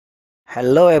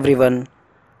Hello everyone,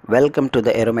 welcome to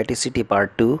the aromaticity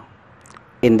part 2.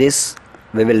 In this,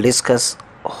 we will discuss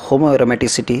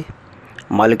homoaromaticity,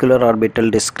 molecular orbital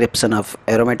description of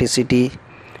aromaticity,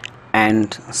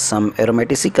 and some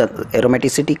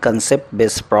aromaticity concept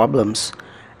based problems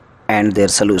and their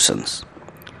solutions.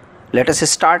 Let us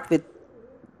start with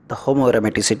the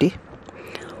homoaromaticity.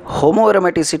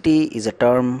 Homoaromaticity is a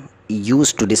term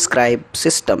used to describe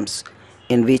systems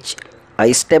in which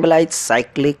a stabilized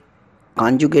cyclic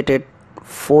conjugated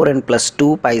 4n plus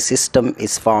 2 pi system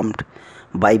is formed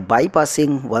by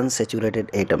bypassing one saturated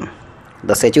atom.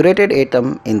 The saturated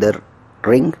atom in the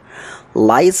ring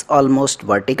lies almost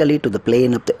vertically to the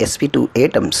plane of the sp2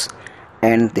 atoms,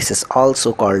 and this is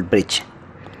also called bridge.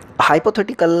 A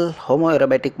hypothetical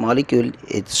homoaromatic molecule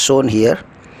is shown here.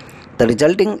 The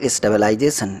resulting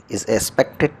stabilization is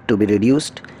expected to be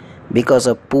reduced because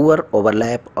of poor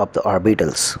overlap of the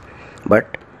orbitals,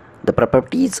 but the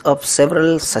properties of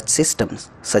several such systems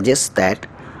suggest that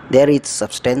there is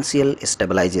substantial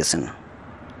stabilization.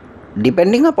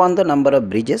 Depending upon the number of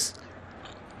bridges,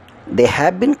 they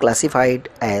have been classified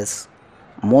as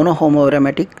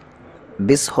monohomoaromatic,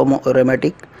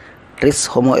 bishomoaromatic,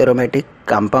 trishomoaromatic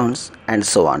compounds, and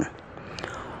so on.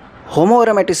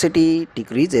 Homoaromaticity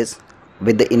decreases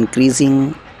with the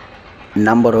increasing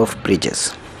number of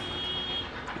bridges.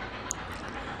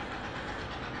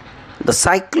 The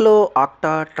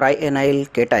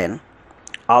cyclooctatrianyl cation,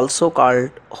 also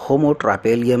called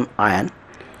homotropylium ion,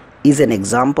 is an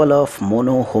example of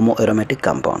monohomoaromatic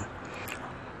compound.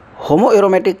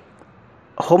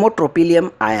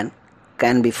 Homotropylium ion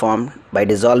can be formed by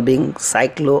dissolving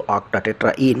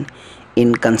cyclooctatetraene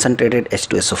in concentrated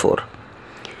H2SO4.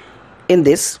 In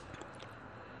this,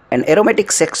 an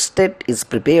aromatic sextet is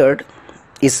prepared.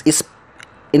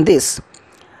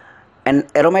 An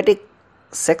aromatic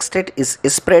sextet is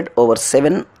spread over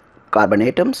 7 carbon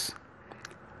atoms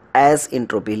as in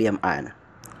tropylium ion.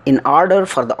 In order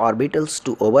for the orbitals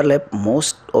to overlap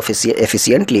most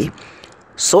efficiently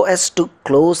so as to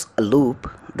close a loop,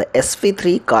 the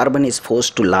sp3 carbon is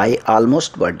forced to lie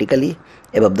almost vertically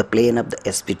above the plane of the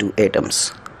sp2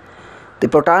 atoms. The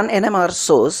proton NMR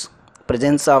shows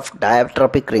presence of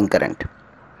diatropic ring current.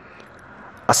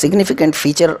 A significant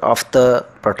feature of the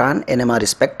proton NMR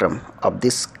spectrum of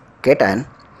this cation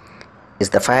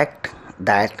is the fact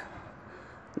that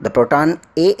the proton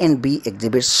A and B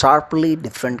exhibit sharply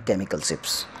different chemical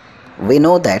shifts. We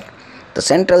know that the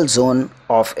central zone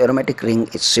of aromatic ring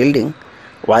is shielding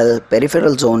while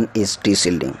peripheral zone is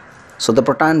de-shielding. So the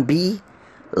proton B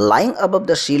lying above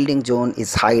the shielding zone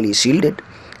is highly shielded,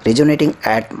 resonating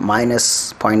at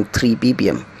minus 0.3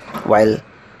 ppm, while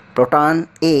proton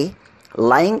A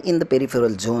lying in the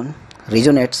peripheral zone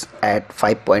resonates at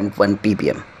 5.1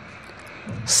 ppm.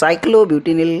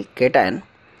 Cyclobutynyl cation,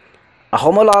 a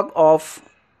homologue of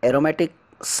aromatic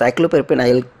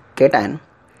cyclopropenyl cation,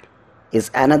 is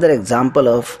another example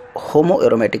of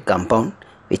homoaromatic compound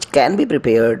which can be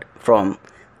prepared from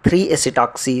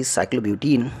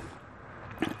 3-acetoxy-cyclobutene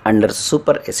under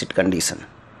superacid condition.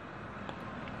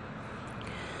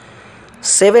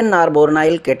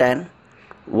 7-narbonyl cation,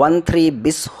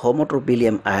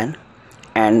 1,3-bis-homotropylium ion,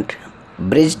 and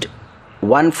bridged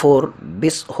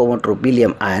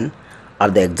 1,4-bis-homotropylium ion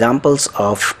are the examples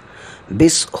of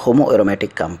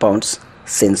bis-homoaromatic compounds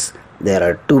since there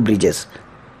are 2 bridges.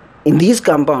 In these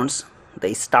compounds,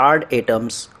 the starred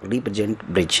atoms represent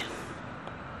bridge.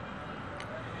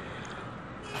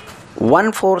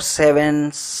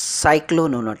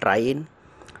 1,4,7-cyclononatriene,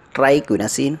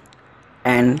 triquinacene,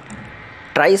 and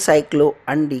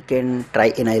tricycloundecane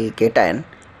trianyl cation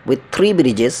with 3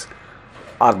 bridges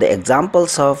are the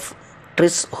examples of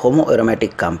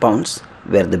tris-homoaromatic compounds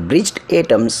where the bridged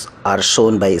atoms are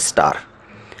shown by a star.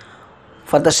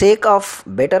 For the sake of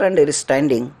better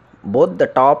understanding, both the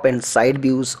top and side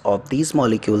views of these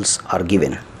molecules are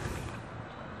given.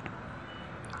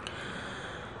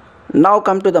 Now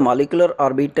come to the molecular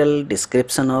orbital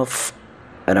description of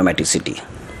aromaticity.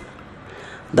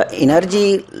 The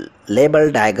energy label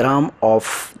diagram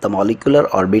of the molecular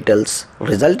orbitals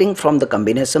resulting from the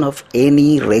combination of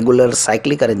any regular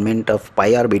cyclic arrangement of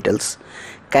pi orbitals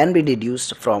can be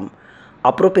deduced from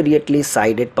appropriately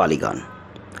sided polygon.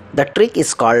 The trick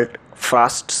is called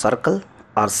Frost circle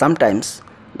or sometimes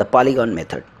the polygon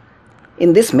method.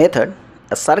 In this method,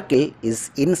 a circle is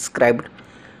inscribed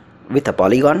with a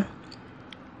polygon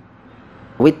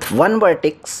with one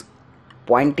vertex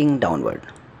pointing downward.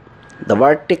 The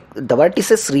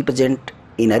vertices represent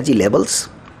energy levels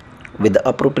with the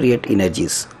appropriate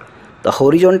energies. The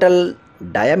horizontal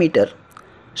diameter,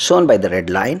 shown by the red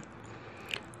line,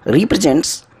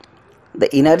 represents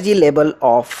the energy level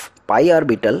of pi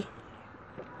orbital,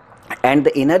 and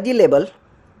the energy level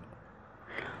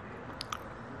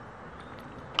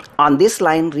on this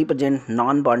line represent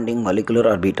non-bonding molecular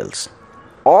orbitals.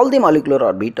 All the molecular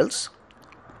orbitals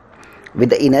with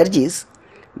the energies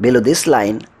below this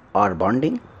line are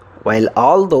bonding, while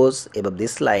all those above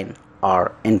this line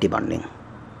are anti-bonding.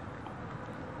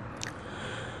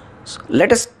 So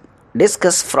let us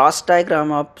discuss Frost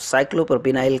diagram of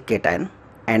cyclopropenyl cation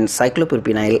and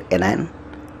cyclopropenyl anion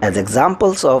as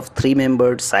examples of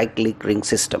three-membered cyclic ring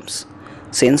systems.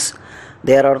 Since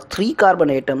there are 3 carbon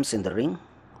atoms in the ring,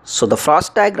 so the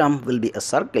Frost diagram will be a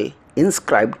circle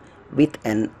inscribed with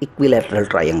an equilateral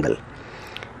triangle.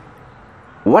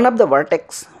 One of the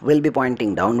vertex will be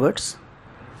pointing downwards.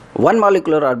 One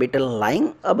molecular orbital lying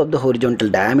above the horizontal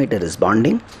diameter is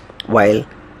bonding, while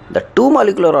the 2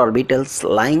 molecular orbitals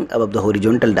lying above the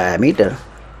horizontal diameter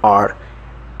are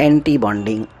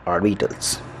anti-bonding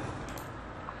orbitals.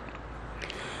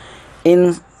 In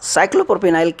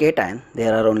cyclopropenyl cation,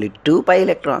 there are only 2 pi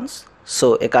electrons, so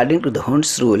according to the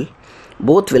Hund's rule,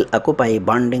 both will occupy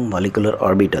bonding molecular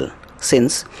orbital.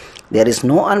 Since there is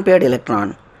no unpaired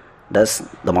electron, thus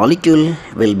the molecule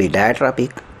will be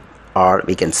diatropic, or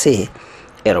we can say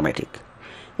aromatic.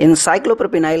 In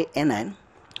cyclopropenyl anion,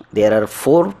 there are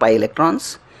 4 pi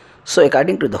electrons, so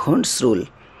according to the Hund's rule,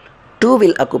 2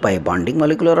 will occupy bonding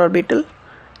molecular orbital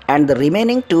and the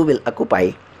remaining 2 will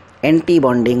occupy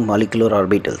anti-bonding molecular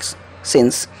orbitals.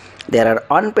 Since there are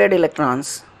unpaired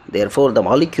electrons, therefore the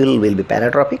molecule will be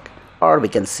paratropic, or we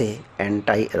can say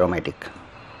anti-aromatic.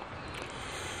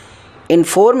 In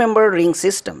 4-membered ring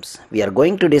systems, we are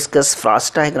going to discuss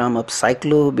Frost diagram of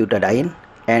cyclobutadiene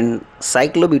and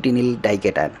cyclobutynyl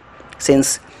dication.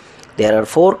 Since there are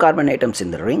 4 carbon atoms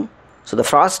in the ring, so the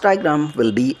Frost diagram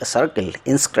will be a circle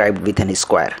inscribed within a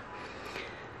square.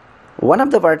 One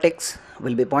of the vertex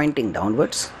will be pointing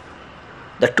downwards.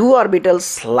 The 2 orbitals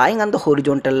lying on the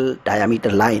horizontal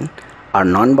diameter line are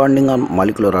non-bonding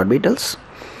molecular orbitals.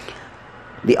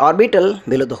 The orbital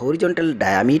below the horizontal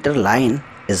diameter line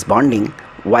is bonding,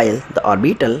 while the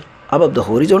orbital above the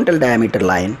horizontal diameter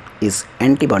line is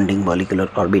anti-bonding molecular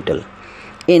orbital.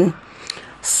 In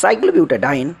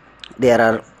cyclobutadiene, there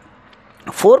are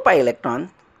 4 pi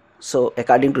electrons, so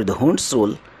according to the Hund's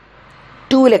rule,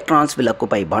 2 electrons will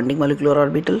occupy bonding molecular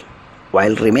orbital,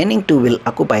 while remaining 2 will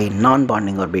occupy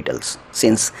non-bonding orbitals.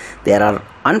 Since there are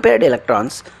unpaired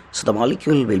electrons, so the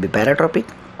molecule will be paratropic,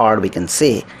 or we can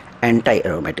say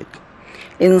anti-aromatic.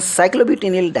 In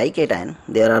cyclobutynyl dication,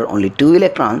 there are only 2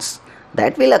 electrons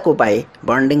that will occupy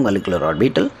bonding molecular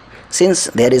orbital. Since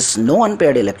there is no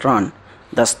unpaired electron,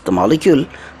 thus the molecule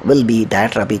will be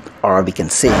diatropic, or we can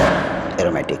say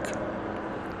aromatic.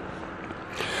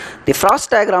 The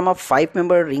Frost diagram of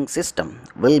 5-membered ring system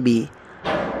will be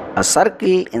a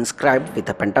circle inscribed with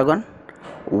a pentagon.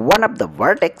 One of the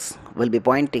vertex will be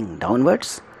pointing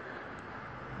downwards.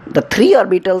 The 3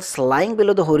 orbitals lying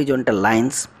below the horizontal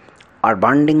lines are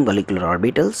bonding molecular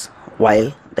orbitals, while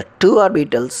the 2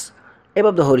 orbitals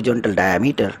above the horizontal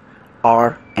diameter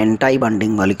are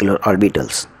anti-bonding molecular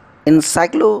orbitals. In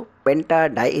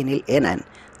cyclopentadienyl anion,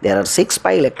 there are 6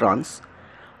 pi electrons.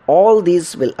 All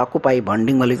these will occupy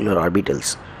bonding molecular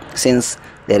orbitals. Since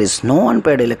there is no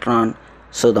unpaired electron,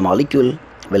 so the molecule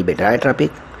will be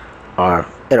diatropic or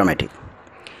aromatic.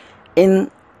 In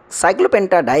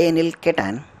cyclopentadienyl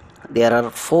cation, there are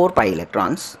 4 pi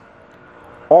electrons.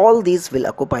 All these will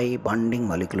occupy bonding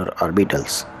molecular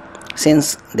orbitals.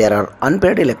 Since there are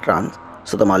unpaired electrons,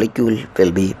 so the molecule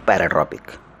will be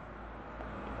paratropic.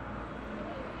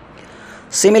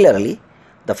 Similarly,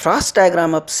 the Frost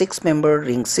diagram of 6-membered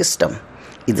ring system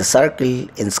is a circle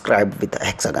inscribed with a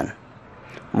hexagon.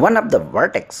 One of the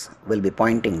vertex will be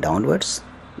pointing downwards.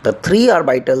 The 3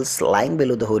 orbitals lying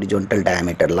below the horizontal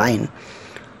diameter line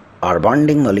are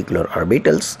bonding molecular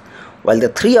orbitals, while the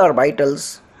 3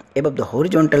 orbitals above the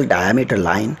horizontal diameter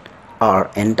line are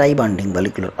anti-bonding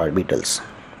molecular orbitals.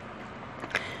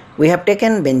 We have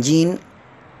taken benzene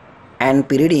and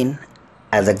pyridine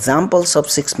as examples of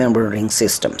 6-membered ring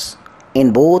systems.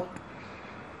 In both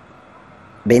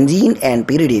benzene and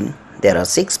pyridine, there are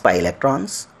 6 pi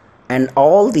electrons, and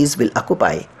all these will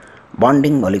occupy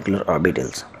bonding molecular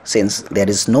orbitals. Since there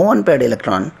is no unpaired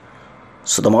electron,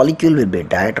 so the molecule will be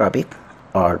diatropic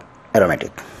or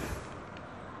aromatic.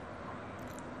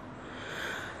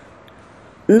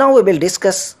 Now we will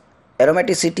discuss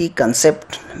aromaticity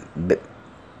concept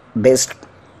based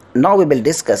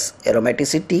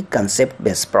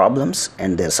problems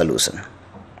and their solution.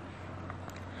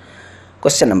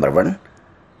 Question number 1.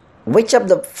 Which of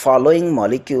the following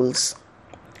molecules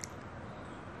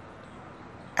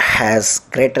has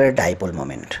greater dipole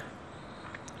moment?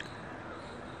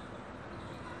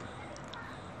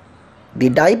 The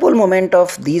dipole moment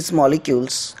of these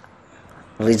molecules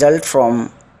result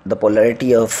from the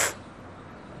polarity of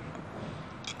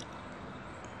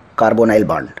carbonyl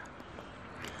bond.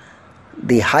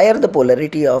 The higher the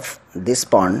polarity of this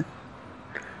bond,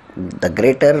 the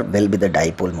greater will be the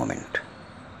dipole moment.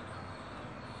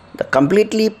 The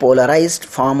completely polarized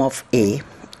form of A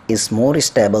is more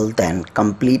stable than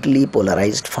completely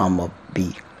polarized form of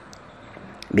B,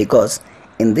 because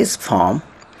in this form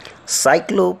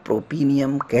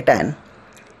cyclopropenium cation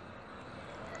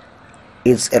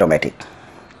is aromatic.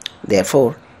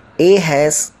 Therefore, A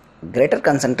has greater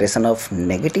concentration of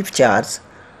negative charge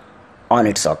on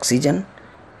its oxygen,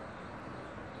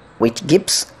 which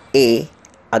gives A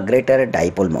greater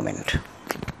dipole moment.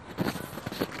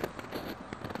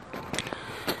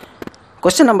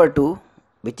 Question number 2,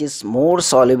 which is more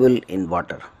soluble in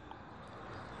water,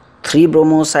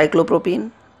 3-bromocyclopropene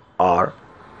or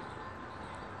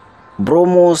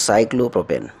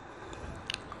bromocyclopropane.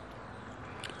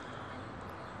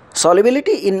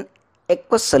 Solubility in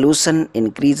aqueous solution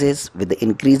increases with the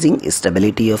increasing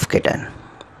stability of cation.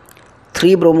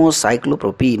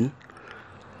 3-bromocyclopropene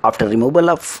after removal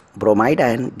of bromide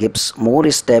ion gives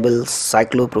more stable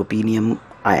cyclopropenium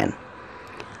ion.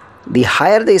 The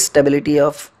higher the stability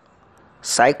of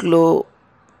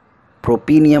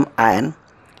cyclopropenium ion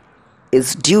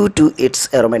is due to its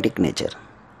aromatic nature.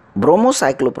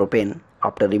 Bromocyclopropane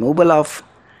after removal of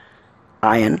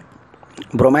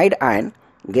bromide ion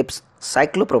gives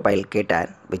cyclopropyl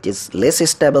cation, which is less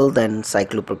stable than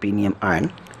cyclopropenium ion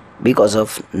because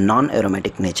of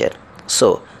non-aromatic nature.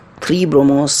 So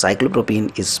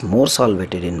 3-bromocyclopropene is more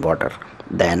solvated in water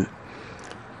than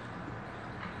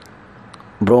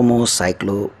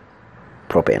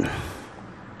bromocyclopropane.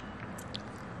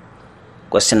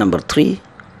 Question number 3.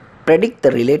 Predict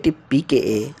the relative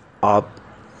pKa of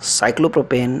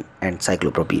cyclopropane and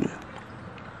cyclopropene.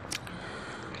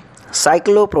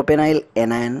 Cyclopropenyl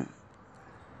anion,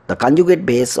 the conjugate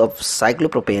base of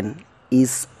cyclopropane,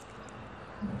 is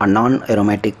a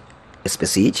non-aromatic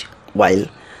species, while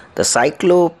the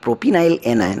cyclopropenyl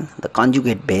anion, the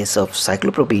conjugate base of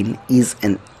cyclopropene, is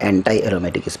an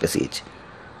anti-aromatic species.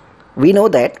 We know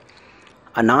that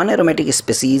a non-aromatic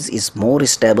species is more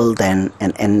stable than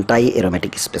an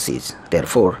anti-aromatic species.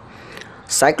 Therefore,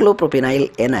 cyclopropenyl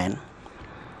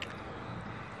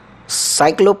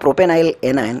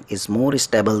anion is more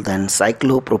stable than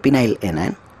cyclopropenyl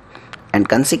anion, and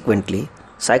consequently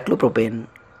cyclopropane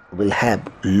will have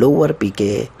lower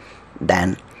pKa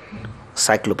than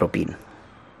cyclopropene.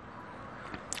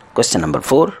 Question number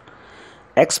 4.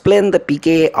 Explain the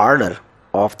pKa order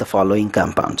of the following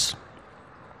compounds.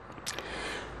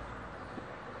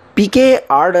 pKa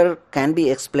order can be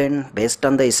explained based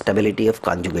on the stability of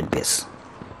conjugate base.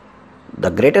 The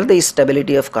greater the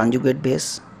stability of conjugate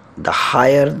base, the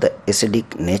higher the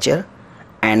acidic nature,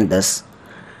 and thus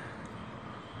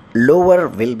lower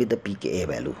will be the pKa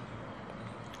value.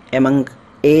 Among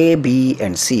A, B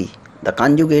and C, the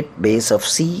conjugate base of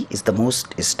C is the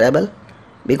most stable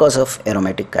because of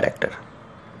aromatic character.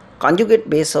 Conjugate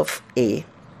base of A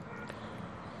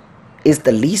is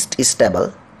the least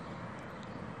stable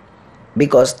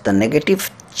because the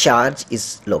negative charge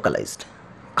is localized.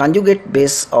 Conjugate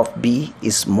base of B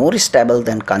is more stable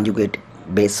than conjugate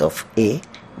base of A,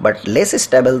 but less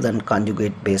stable than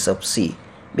conjugate base of C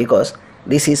because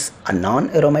this is a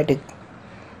non-aromatic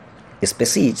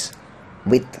species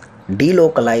with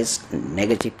delocalized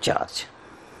negative charge.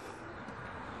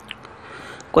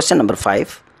 Question number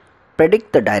 5.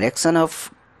 Predict the direction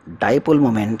of dipole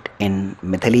moment in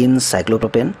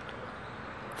methylenecycloprapene,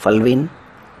 fulvene,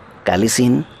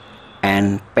 caliceme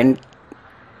and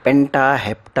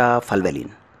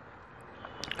prentaheptafulvalene.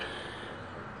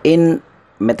 In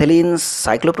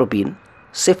methylenecyclopropene,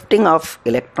 shifting of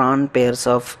electron pairs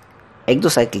of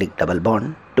exocyclic double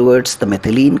bond towards the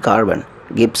methylene carbon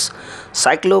gives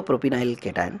cyclopropenyl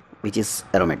cation, which is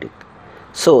aromatic.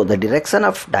 So the direction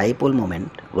of dipole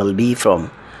moment will be from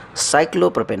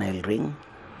cyclopropenyl ring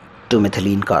to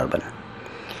methylene carbon.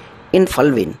 In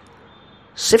fulvene,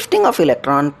 shifting of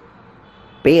electron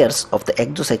pairs of the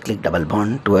exocyclic double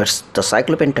bond towards the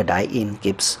cyclopentadiene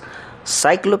gives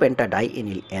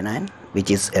cyclopentadienyl anion, which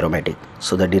is aromatic.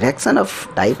 So the direction of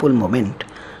dipole moment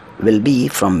will be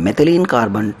from methylene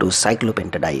carbon to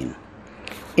cyclopentadiene.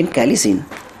 In calicine,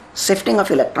 shifting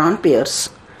of electron pairs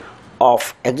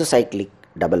of exocyclic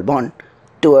double bond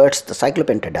towards the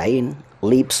cyclopentadiene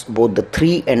leaves both the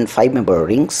 3 and 5 member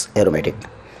rings aromatic.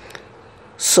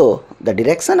 So the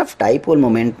direction of dipole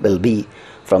moment will be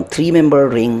from 3 member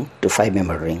ring to 5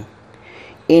 member ring.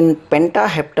 In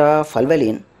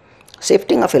pentaheptafulvalene,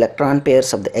 Shifting of electron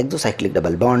pairs of the exocyclic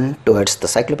double bond towards the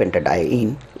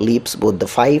cyclopentadiene leaves both the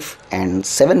 5 and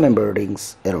 7 member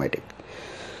rings aromatic.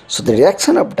 So the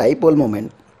reaction of dipole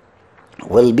moment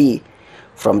will be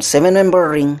from 7 member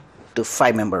ring to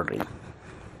 5 member ring.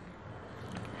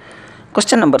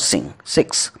 Question number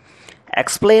 6.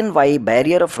 Explain why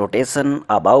barrier of rotation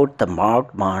about the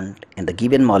marked bond in the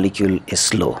given molecule is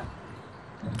slow.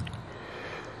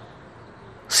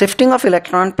 Shifting of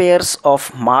electron pairs of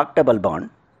marked double bond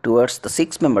towards the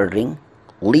 6 member ring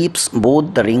leaves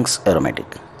both the rings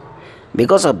aromatic.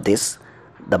 Because of this,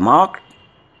 the marked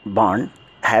bond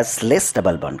has less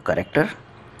double bond character,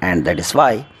 and that is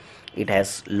why it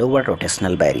has lower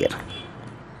rotational barrier.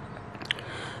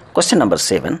 Question number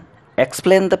 7.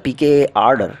 Explain the pKa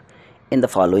order in the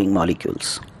following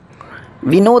molecules.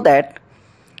 We know that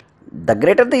the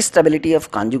greater the stability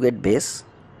of conjugate base,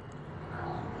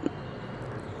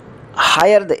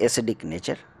 higher the acidic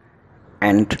nature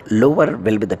and lower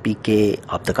will be the pKa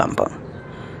of the compound.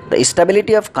 The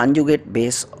stability of conjugate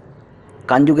base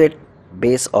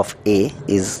of A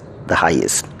is the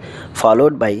highest,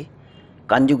 followed by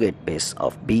conjugate base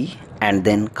of B and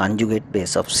then conjugate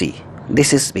base of C.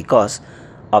 This is because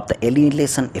of the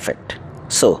alienation effect.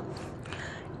 So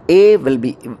A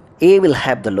will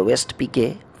have the lowest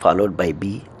pK, followed by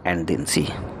B and then C.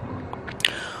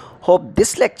 Hope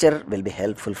this lecture will be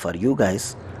helpful for you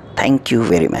guys. Thank you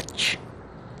very much.